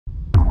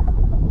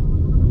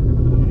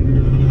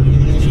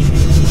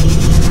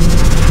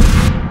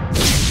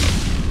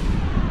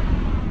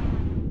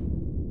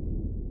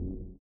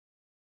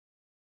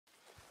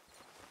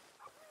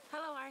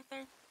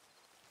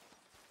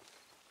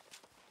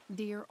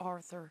Dear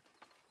Arthur,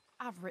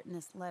 I've written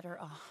this letter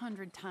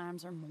 100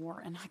 times or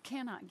more, and I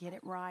cannot get it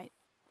right.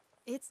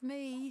 It's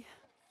me.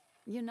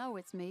 You know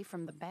it's me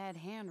from the bad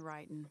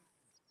handwriting.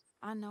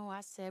 I know I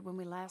said when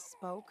we last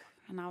spoke,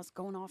 and I was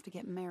going off to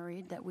get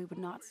married, that we would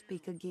not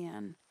speak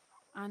again.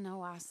 I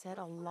know I said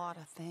a lot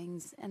of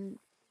things, and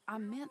I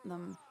meant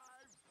them,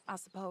 I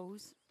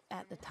suppose,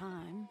 at the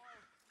time.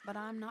 But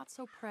I'm not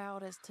so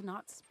proud as to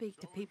not speak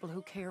to people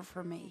who care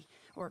for me,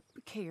 or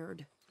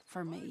cared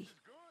for me.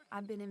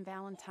 I've been in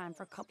Valentine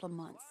for a couple of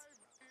months.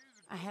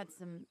 I had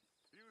some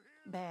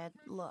bad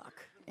luck,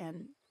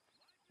 and,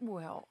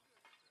 well,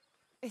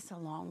 it's a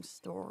long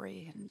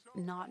story and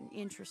not an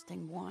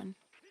interesting one.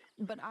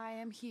 But I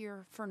am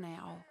here for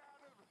now.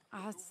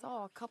 I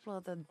saw a couple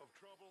of the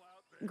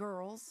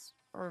girls,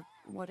 or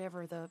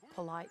whatever the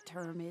polite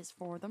term is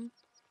for them,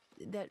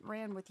 that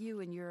ran with you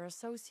and your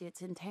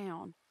associates in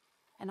town.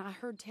 And I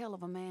heard tell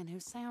of a man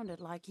who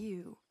sounded like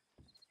you.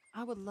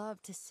 I would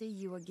love to see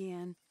you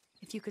again,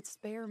 if you could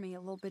spare me a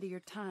little bit of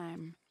your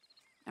time.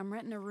 I'm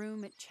renting a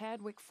room at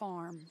Chadwick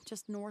Farm,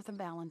 just north of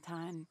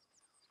Valentine.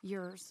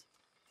 Yours,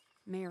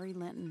 Mary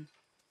Linton.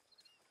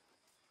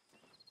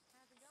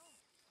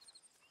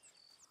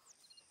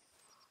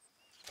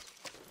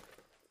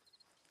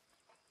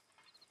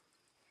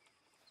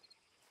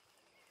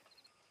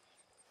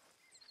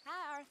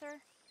 Hi,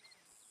 Arthur.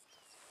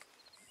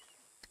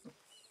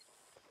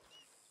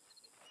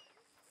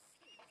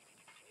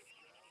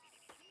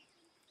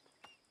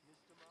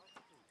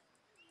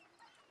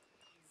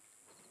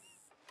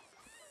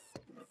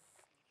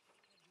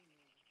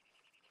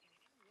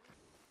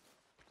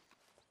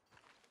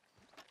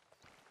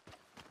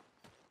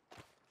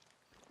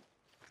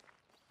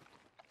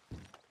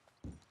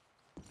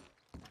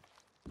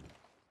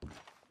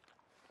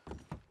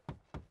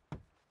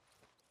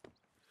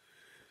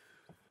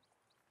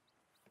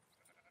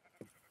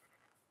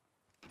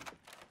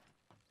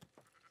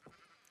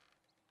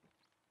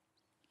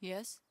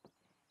 Yes?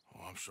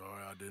 Oh, I'm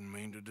sorry, I didn't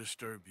mean to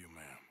disturb you,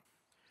 ma'am.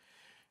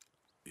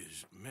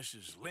 Is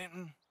Mrs.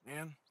 Linton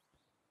in?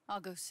 I'll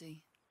go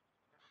see.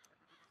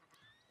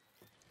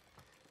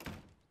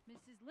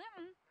 Mrs.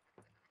 Linton,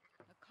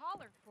 a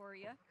caller for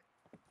you.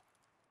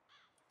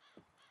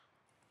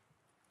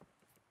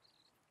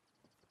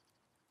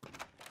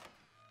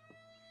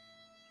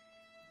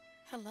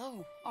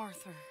 Hello,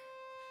 Arthur.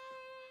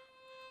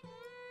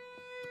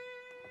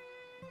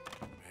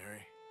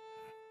 Mary?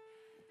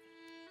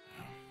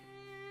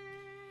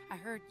 I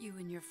heard you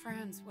and your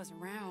friends was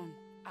around.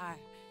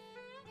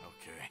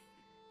 Okay.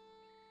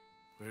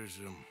 Where's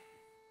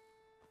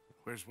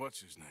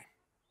what's his name?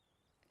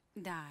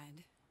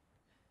 Died.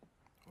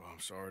 Well,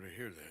 I'm sorry to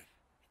hear that.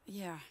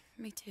 Yeah,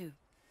 me too.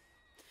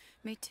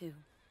 Me too.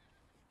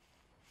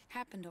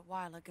 Happened a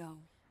while ago.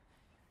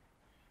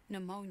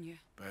 Pneumonia.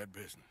 Bad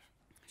business.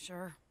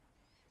 Sure.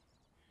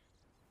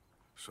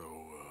 So,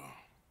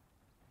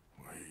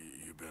 well,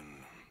 you've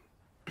been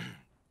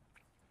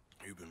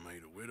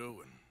made a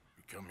widow and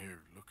you come here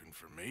looking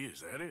for me,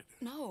 is that it?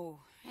 No,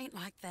 ain't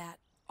like that,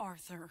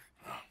 Arthur.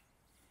 Oh,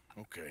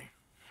 okay.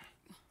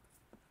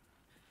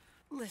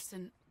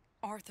 Listen,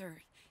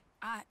 Arthur,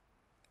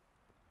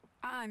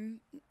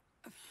 I'm...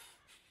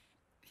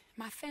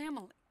 my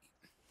family.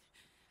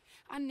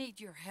 I need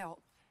your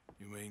help.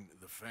 You mean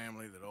the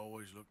family that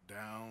always looked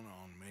down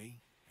on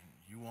me? And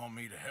you want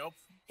me to help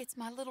them? It's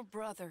my little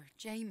brother,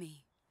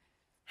 Jamie.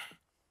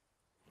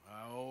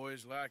 I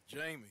always liked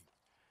Jamie,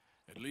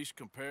 at least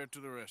compared to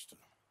the rest of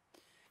them.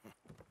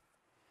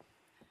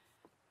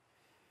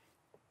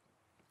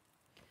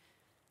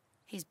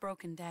 He's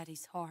broken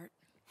Daddy's heart.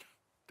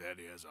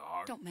 Daddy has a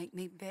heart. Don't make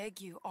me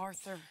beg you,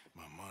 Arthur.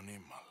 My money,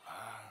 my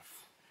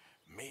life,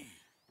 me.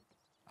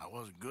 I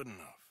wasn't good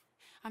enough.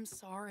 I'm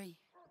sorry.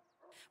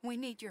 We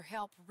need your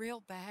help real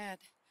bad.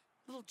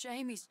 Little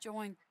Jamie's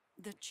joined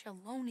the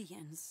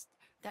Chelonians,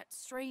 that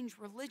strange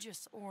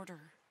religious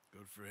order.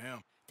 Good for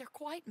him. They're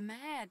quite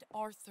mad,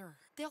 Arthur.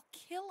 They'll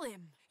kill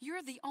him.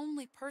 You're the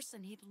only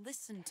person he'd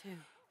listen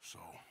to.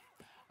 So,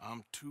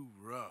 I'm too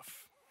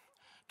rough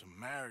to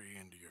marry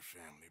into your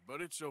family,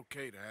 but it's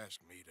okay to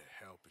ask me to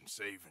help in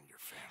saving your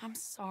family. I'm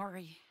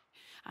sorry.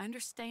 I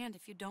understand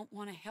if you don't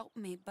want to help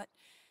me, but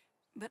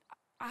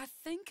I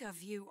think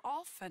of you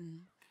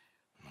often.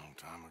 Long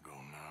time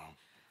ago now.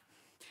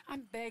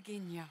 I'm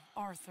begging you,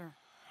 Arthur.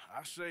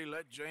 I say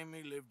let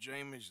Jamie live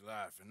Jamie's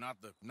life and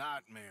not the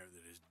nightmare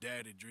that his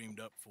daddy dreamed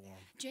up for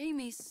him.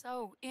 Jamie's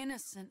so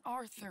innocent,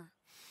 Arthur.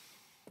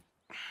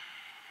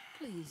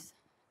 Please,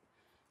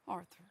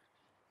 Arthur.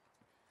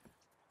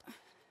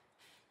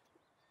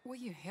 Will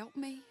you help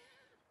me?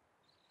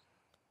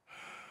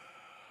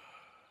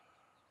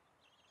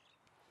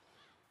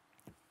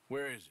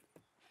 Where is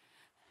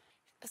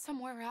it?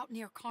 Somewhere out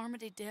near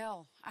Carmody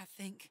Dell, I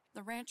think.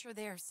 The rancher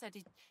there said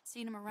he'd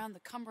seen him around the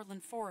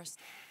Cumberland forest.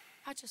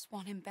 I just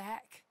want him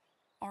back,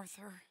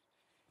 Arthur.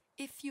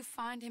 If you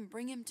find him,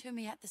 bring him to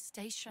me at the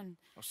station.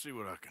 I'll see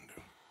what I can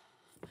do.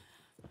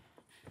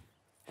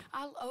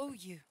 I'll owe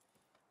you.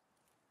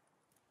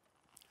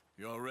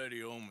 You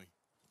already owe me.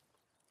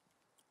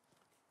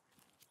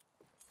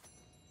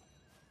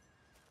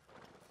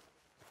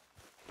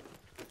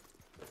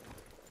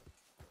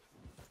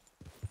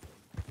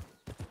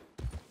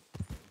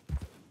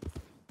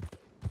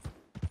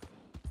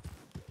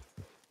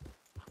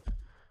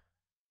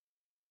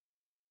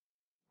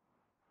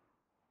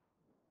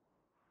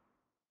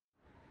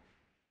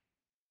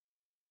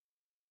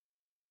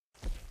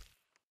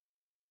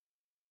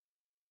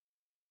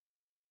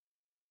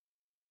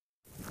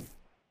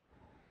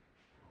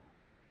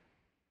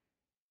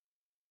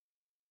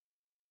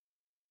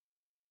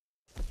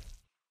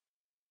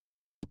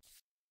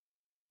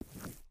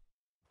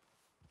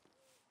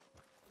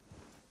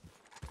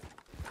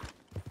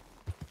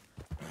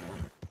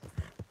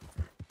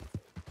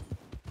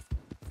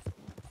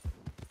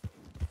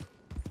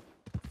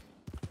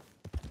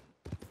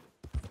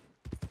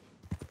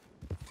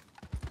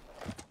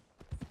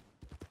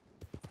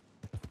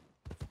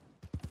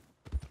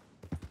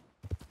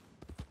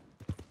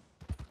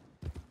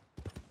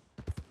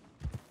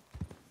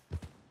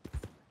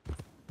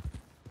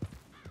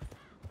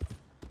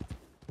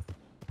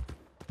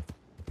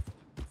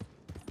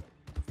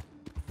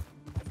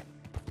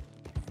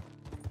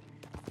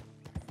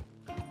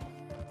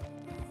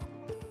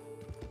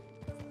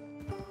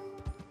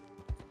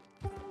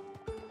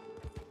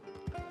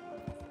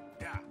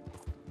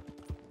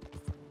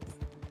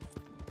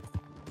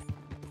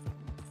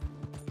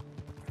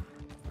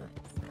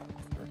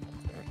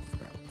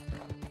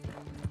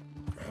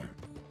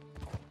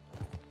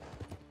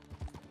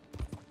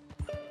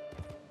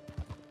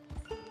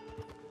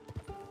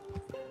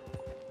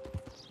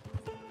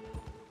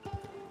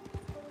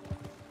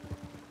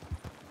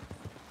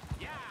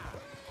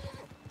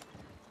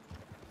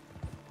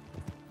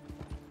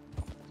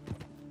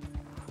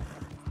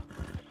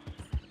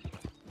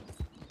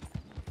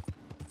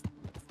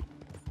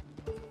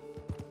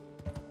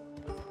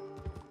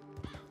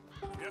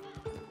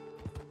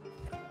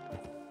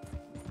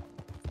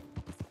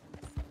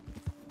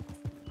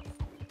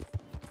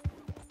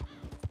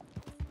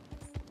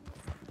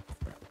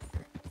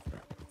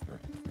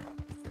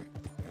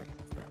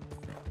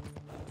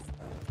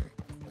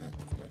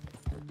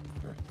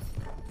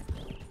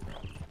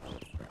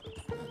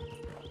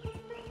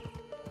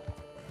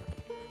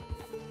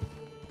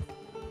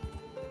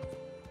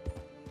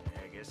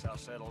 Guess I'll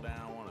settle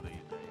down one of these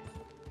days.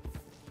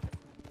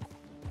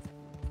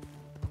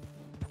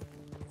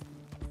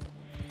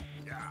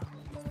 Yeah.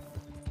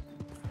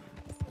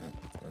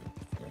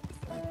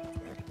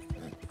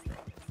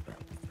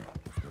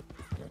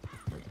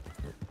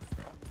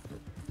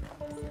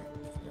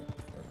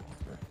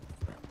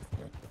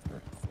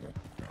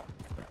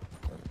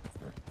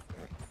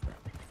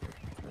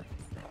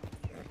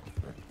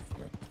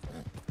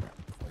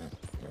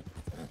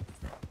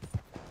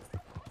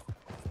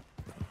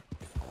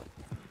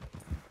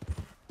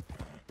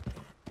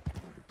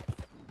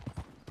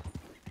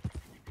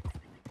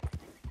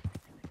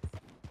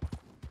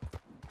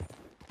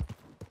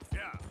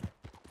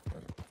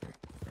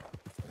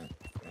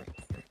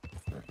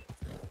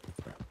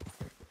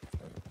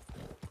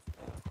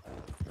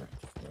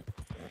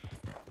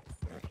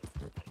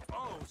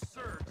 Oh,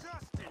 sir,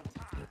 just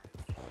in time.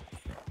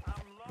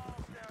 I'm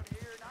lost out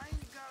here and I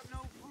ain't got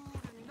no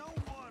food and no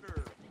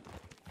water.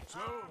 So,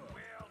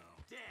 Well,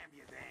 damn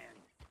you then.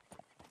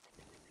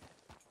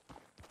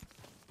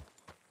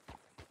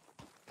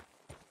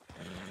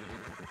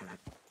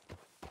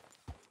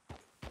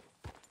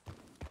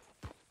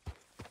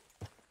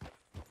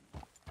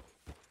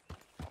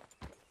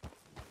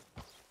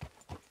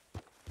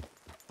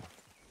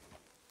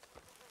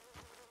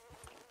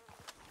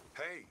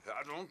 Hey,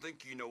 I don't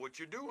think you know what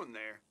you're doing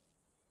there.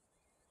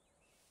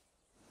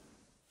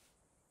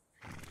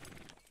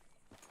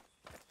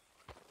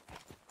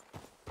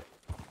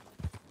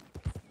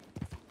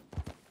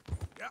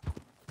 yeah.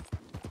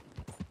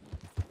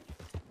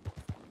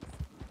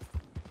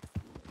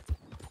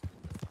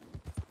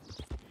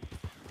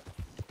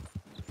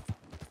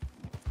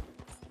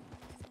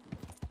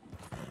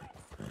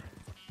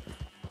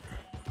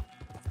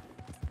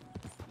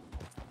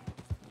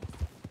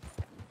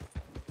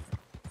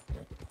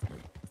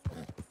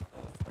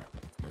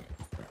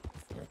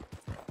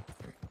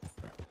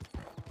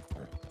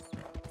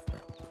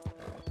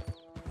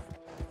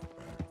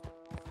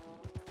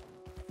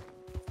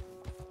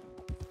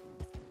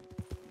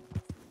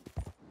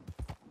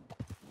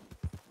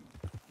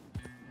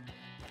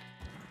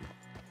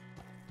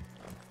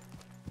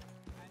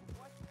 And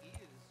what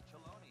is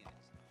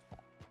Chelonianism?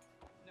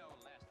 No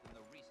less than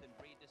the recent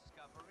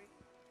rediscovery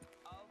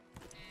of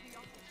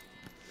theology.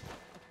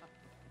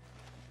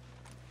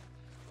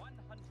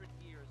 100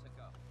 years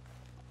ago,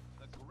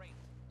 the great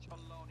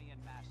Chelonian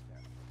master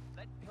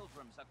led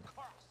pilgrims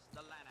across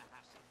the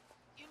Lannahechee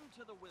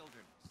into the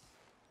wilderness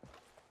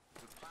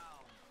to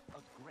found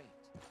a great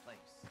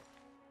place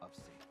of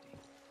safety.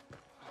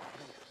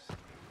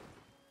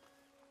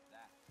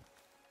 That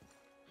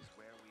is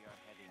where we are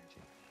heading,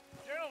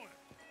 Jamie. Gentlemen,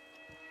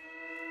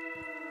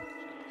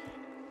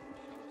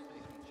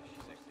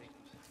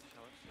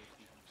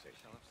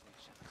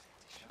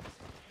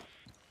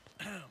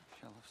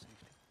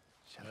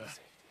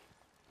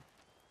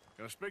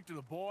 can I speak to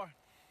the boy?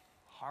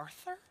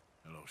 Arthur?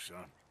 Hello,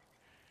 son.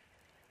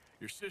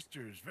 Your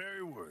sister is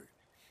very worried.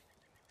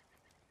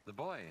 The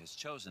boy has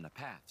chosen a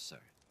path, sir.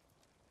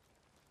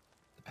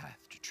 The path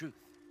to truth.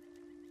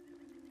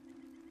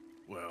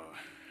 Well,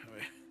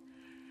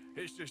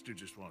 his sister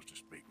just wants to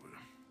speak with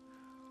him.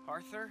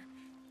 Arthur?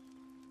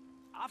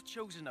 I've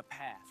chosen a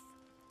path.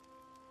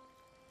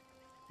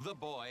 The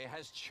boy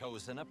has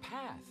chosen a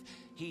path.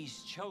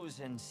 He's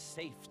chosen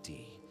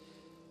safety.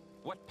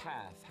 What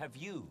path have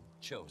you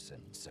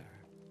chosen, sir?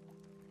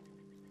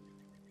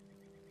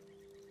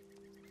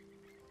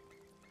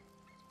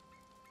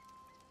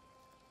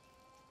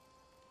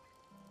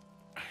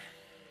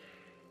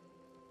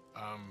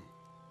 I'm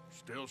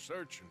still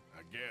searching,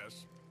 I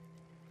guess.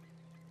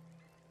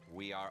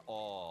 We are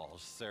all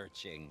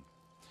searching.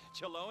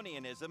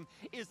 Chelonianism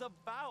is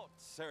about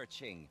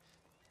searching.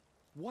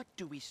 What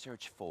do we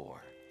search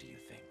for, do you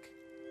think?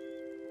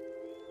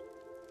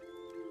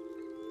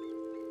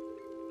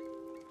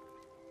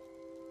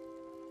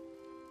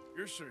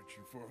 You're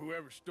searching for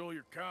whoever stole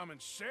your common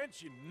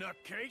sense, you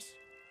nutcase.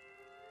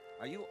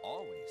 Are you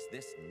always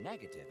this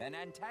negative and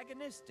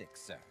antagonistic,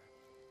 sir?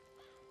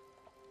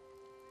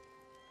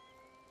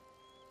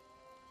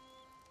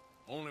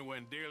 Only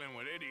when dealing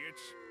with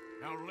idiots.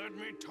 Now let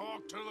me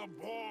talk to the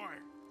boy.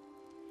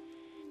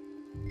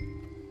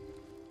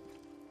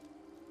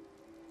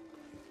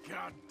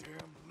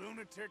 Goddamn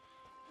lunatic.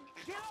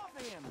 Get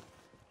off him!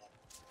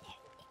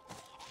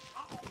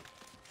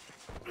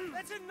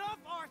 That's enough,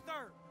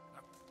 Arthur!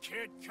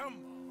 Kid, come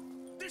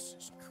on. This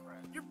is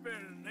crap. You're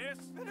better than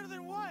this. Better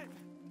than what?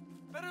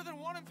 Better than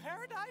one in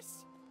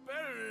paradise?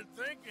 Better than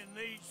thinking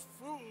these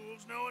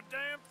fools know a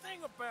damn thing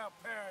about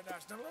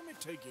paradise. Now let me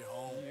take you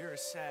home. You're a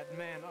sad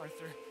man,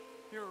 Arthur.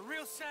 You're a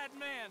real sad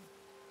man.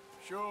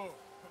 Sure.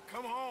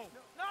 Come home.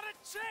 Not a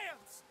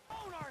chance!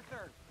 Don't,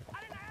 Arthur!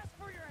 I didn't ask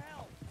for your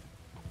help!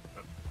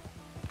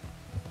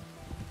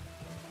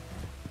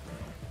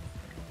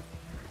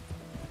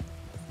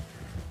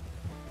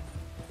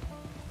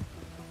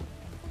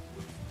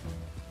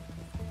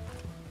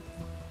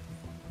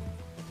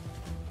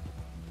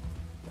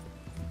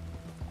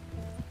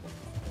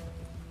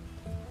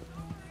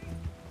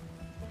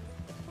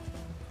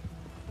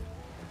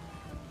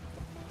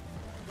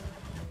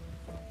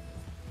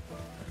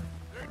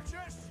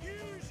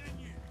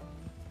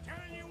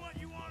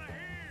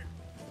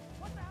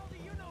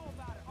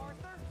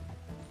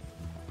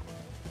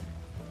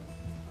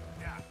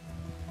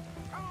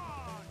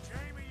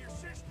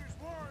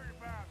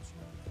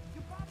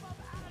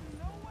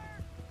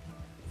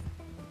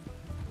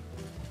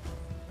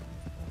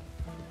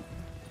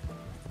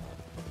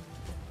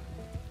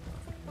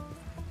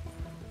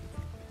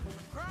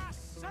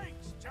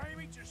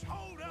 Jamie, just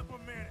hold up a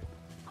minute.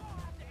 I don't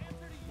have to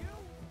answer to you.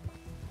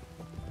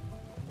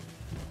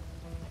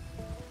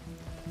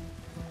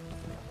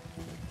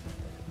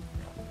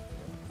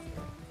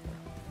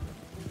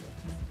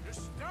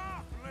 Just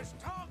stop and let's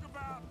talk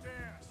about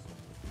this.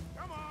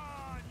 Come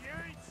on, you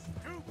ain't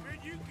stupid.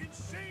 You can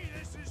see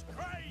this is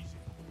crazy.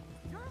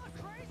 You're the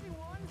crazy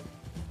one.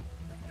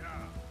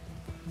 Yeah.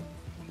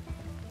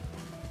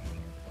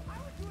 I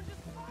was doing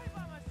just fine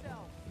by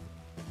myself.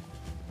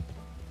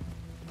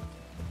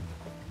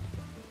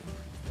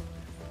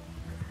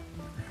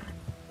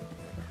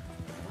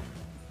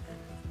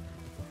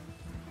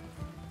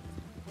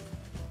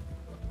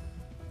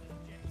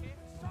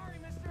 Sorry,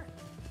 mister.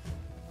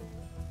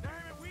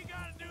 Damn it, we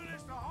gotta do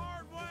this the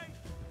hard way?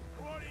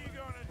 What are you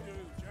gonna do,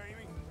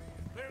 Jamie?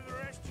 Live the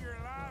rest of your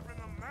life in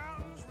the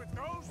mountains with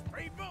those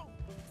people?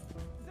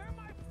 They're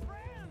my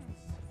friends.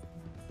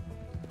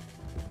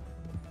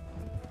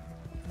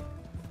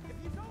 If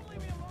you don't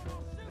leave me alone,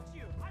 I'll shoot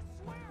you. I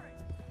swear it.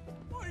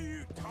 What are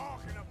you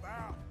talking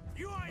about?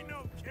 You ain't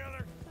no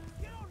killer.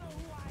 You don't know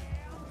who I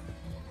am.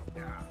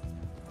 Yeah.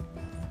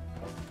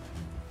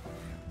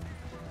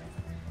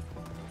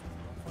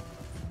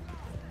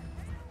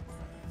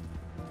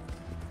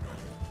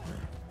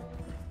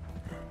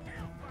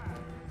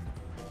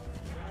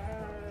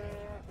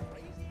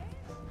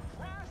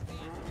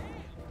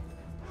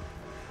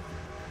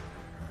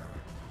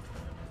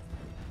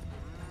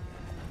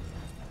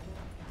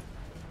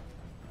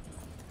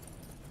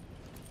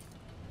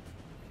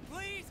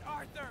 Please,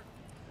 Arthur.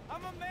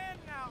 I'm a man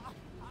now.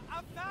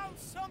 I found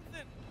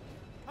something.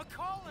 A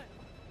calling.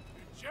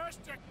 You're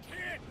just a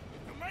kid.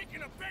 You're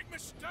making a big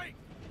mistake.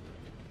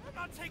 I'm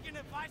not taking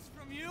advice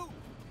from you.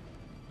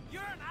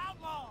 You're an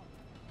outlaw.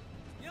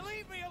 You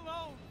leave me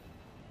alone.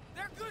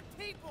 They're good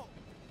people.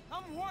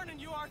 I'm warning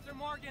you, Arthur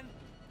Morgan.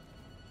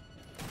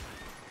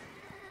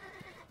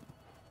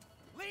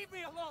 Leave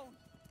me alone.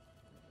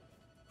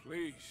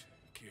 Please,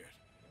 kid.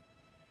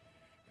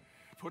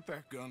 Put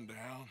that gun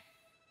down.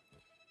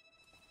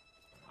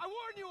 I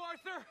warn you,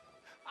 Arthur.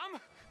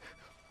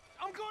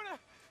 I'm gonna...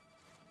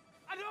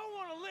 I don't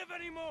want to live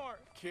anymore.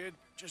 Kid,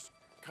 just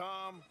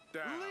calm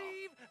down.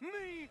 Leave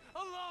me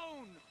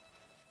alone.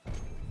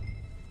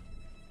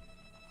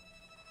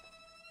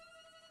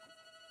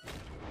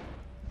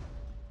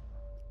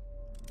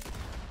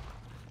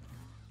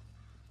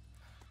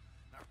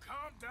 Now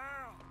calm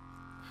down.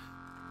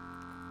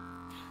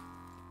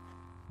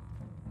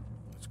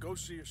 Let's go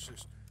see your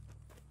sister.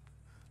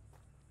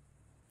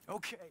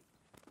 Okay.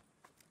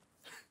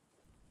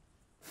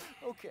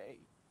 Okay.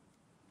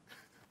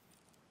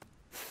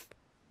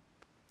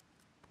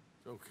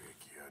 It's okay,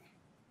 kid.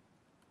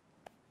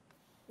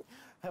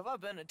 Have I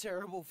been a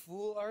terrible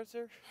fool,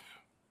 Arthur?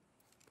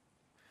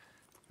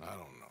 I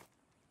don't know.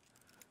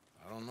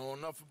 I don't know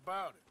enough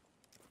about it.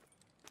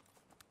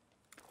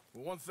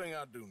 But one thing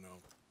I do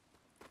know.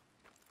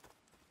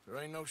 There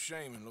ain't no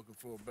shame in looking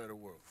for a better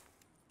world.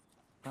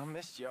 I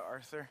missed you,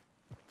 Arthur.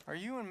 Are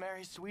you and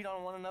Mary sweet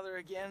on one another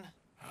again?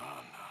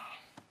 Oh,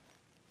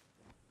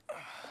 no.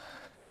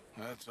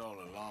 That's all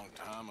a long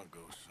time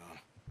ago, son.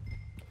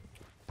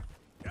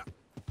 Yeah.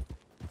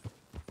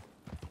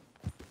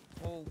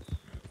 Well,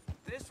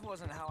 this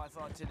wasn't how I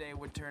thought today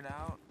would turn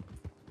out.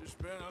 It's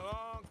been a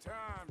long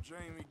time,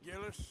 Jamie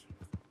Gillis.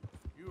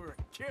 You were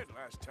a kid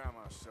last time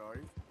I saw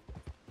you.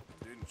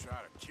 Didn't try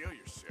to kill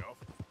yourself.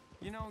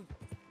 You know,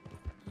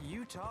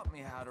 you taught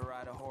me how to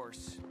ride a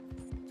horse.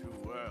 Too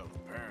well,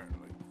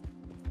 apparently.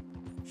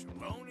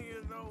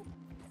 Chelonia, though?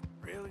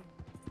 Really?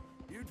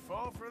 You'd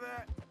fall for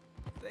that?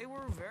 They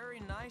were very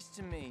nice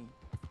to me.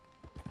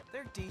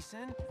 They're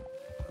decent.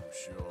 I'm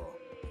sure.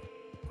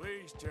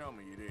 Please tell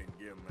me you didn't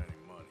give them any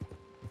money.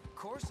 Of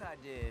course I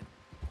did.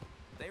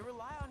 They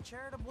rely on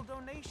charitable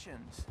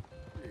donations.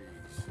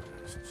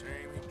 Jesus,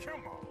 Jamie,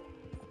 come on.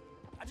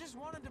 I just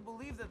wanted to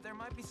believe that there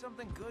might be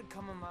something good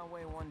coming my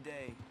way one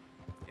day.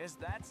 Guess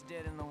that's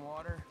dead in the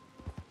water.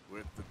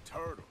 With the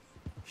turtles.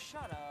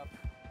 Shut up.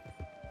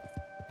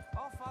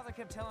 All Father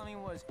kept telling me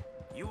was,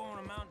 you won't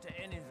amount to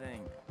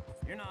anything.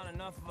 You're not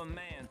enough of a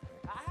man.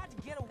 I had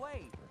to get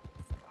away.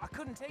 I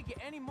couldn't take it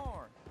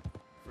anymore.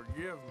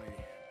 Forgive me,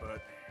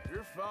 but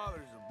your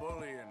father's a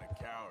bully and a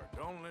coward.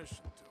 Don't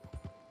listen to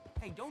him.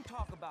 Hey, don't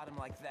talk about him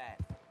like that.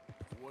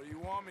 What do you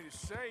want me to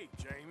say,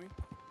 Jamie?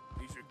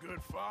 He's a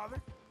good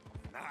father?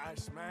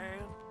 Nice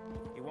man?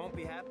 He won't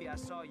be happy I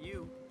saw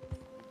you.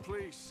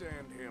 Please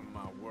send him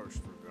my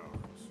worst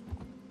regards.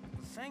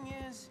 The thing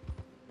is,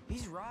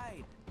 he's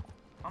right.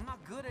 I'm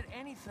not good at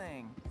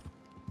anything.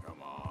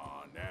 Come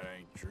on, that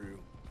ain't true.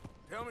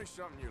 Tell me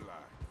something you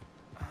like.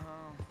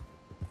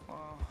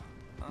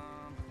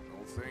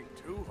 Don't think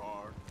too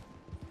hard.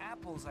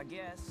 Apples, I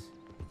guess.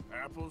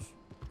 Apples?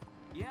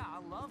 Yeah, I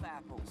love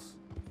apples.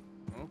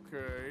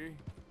 Okay.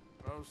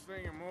 I was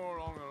thinking more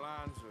along the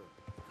lines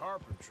of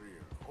carpentry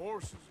or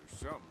horses or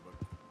something, but...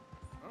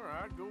 All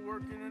right, go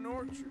work in an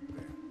orchard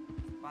then.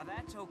 By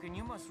that token,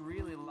 you must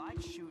really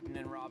like shooting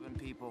and robbing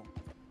people.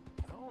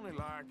 I only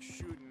like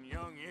shooting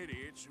young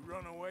idiots who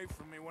run away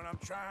from me when I'm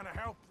trying to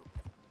help them.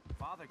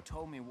 Father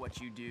told me what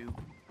you do.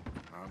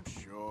 I'm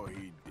sure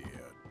he did.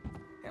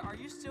 Hey, are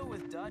you still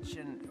with Dutch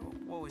and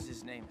what was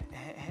his name?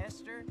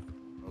 Hester?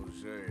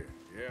 Hosea.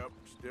 Yep,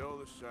 still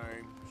the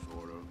same,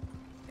 sort of.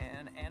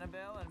 And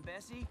Annabelle and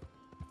Bessie?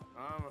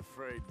 I'm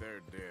afraid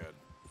they're dead.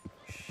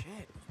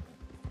 Shit.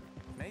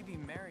 Maybe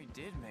Mary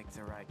did make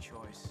the right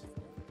choice.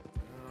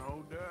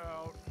 No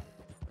doubt.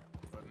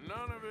 But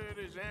none of it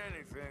is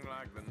anything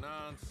like the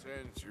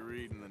nonsense you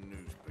read in the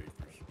newspapers.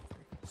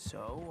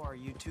 So, are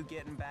you two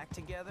getting back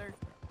together?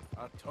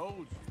 I told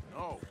you,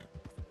 no.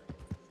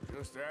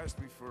 Just asked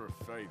me for a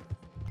favor.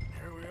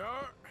 Here we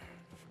are.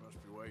 She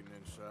must be waiting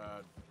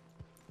inside.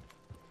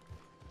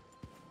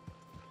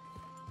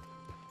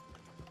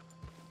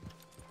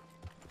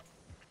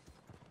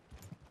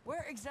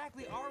 Where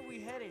exactly are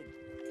we headed?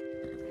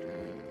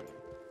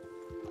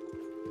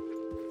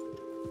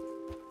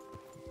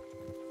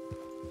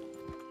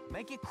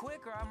 Make it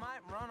quick or I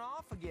might run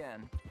off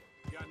again.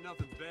 Got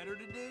nothing better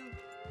to do?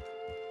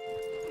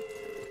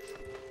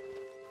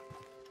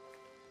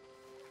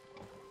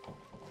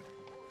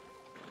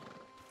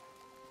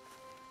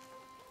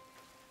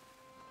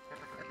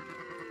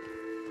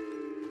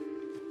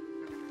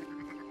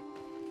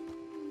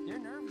 You're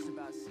nervous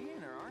about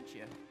seeing her, aren't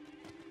you?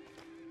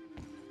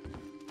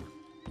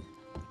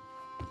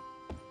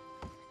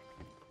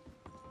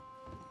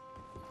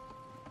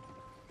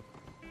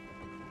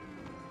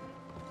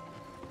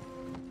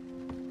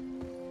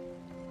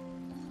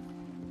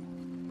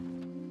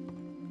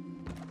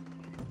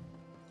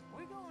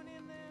 We going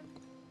in then?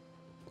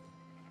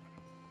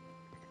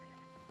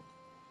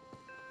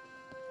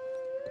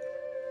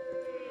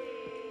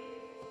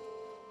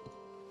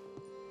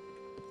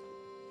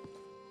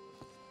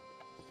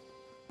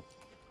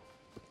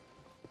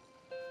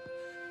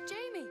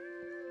 Jamie!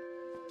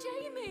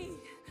 Jamie!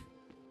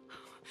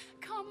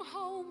 Come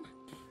home.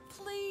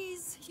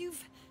 Please,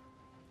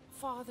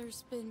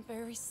 Father's been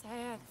very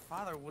sad.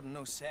 Father wouldn't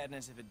know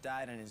sadness if it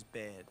died in his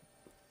bed.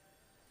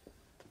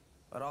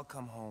 But I'll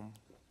come home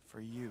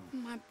for you.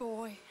 My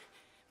boy.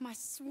 My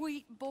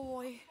sweet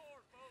boy.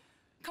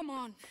 Come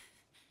on.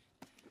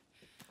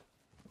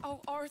 Oh,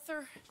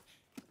 Arthur.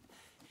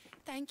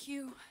 Thank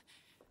you.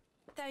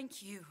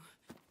 Thank you.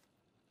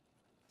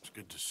 It's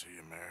good to see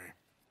you, Mary.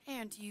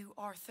 And you,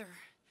 Arthur.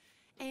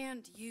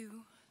 And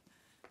you.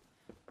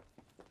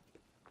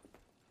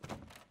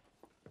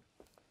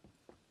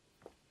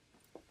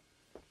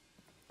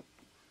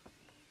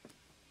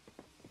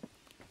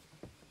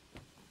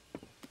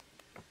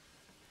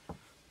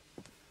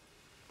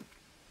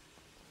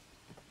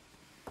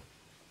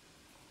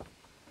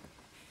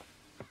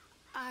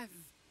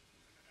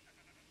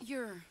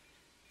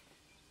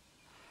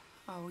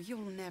 Oh, you'll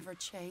never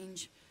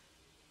change.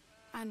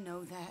 I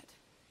know that.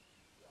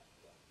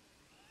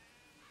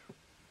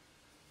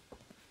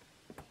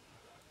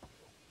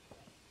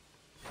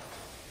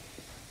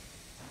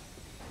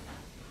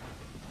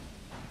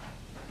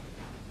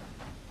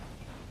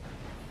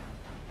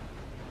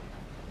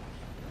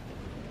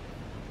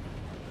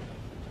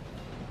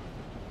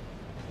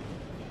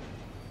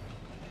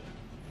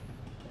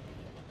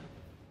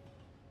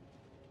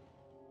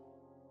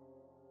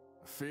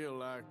 I feel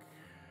like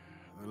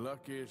the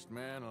luckiest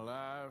man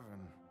alive,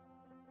 and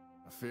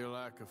I feel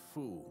like a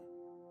fool.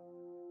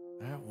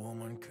 That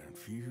woman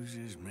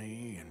confuses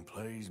me and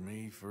plays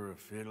me for a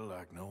fiddle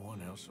like no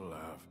one else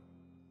alive.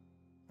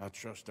 I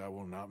trust I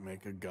will not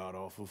make a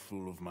god-awful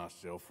fool of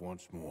myself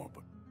once more,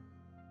 but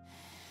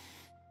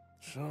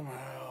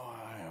somehow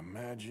I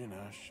imagine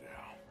I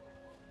shall.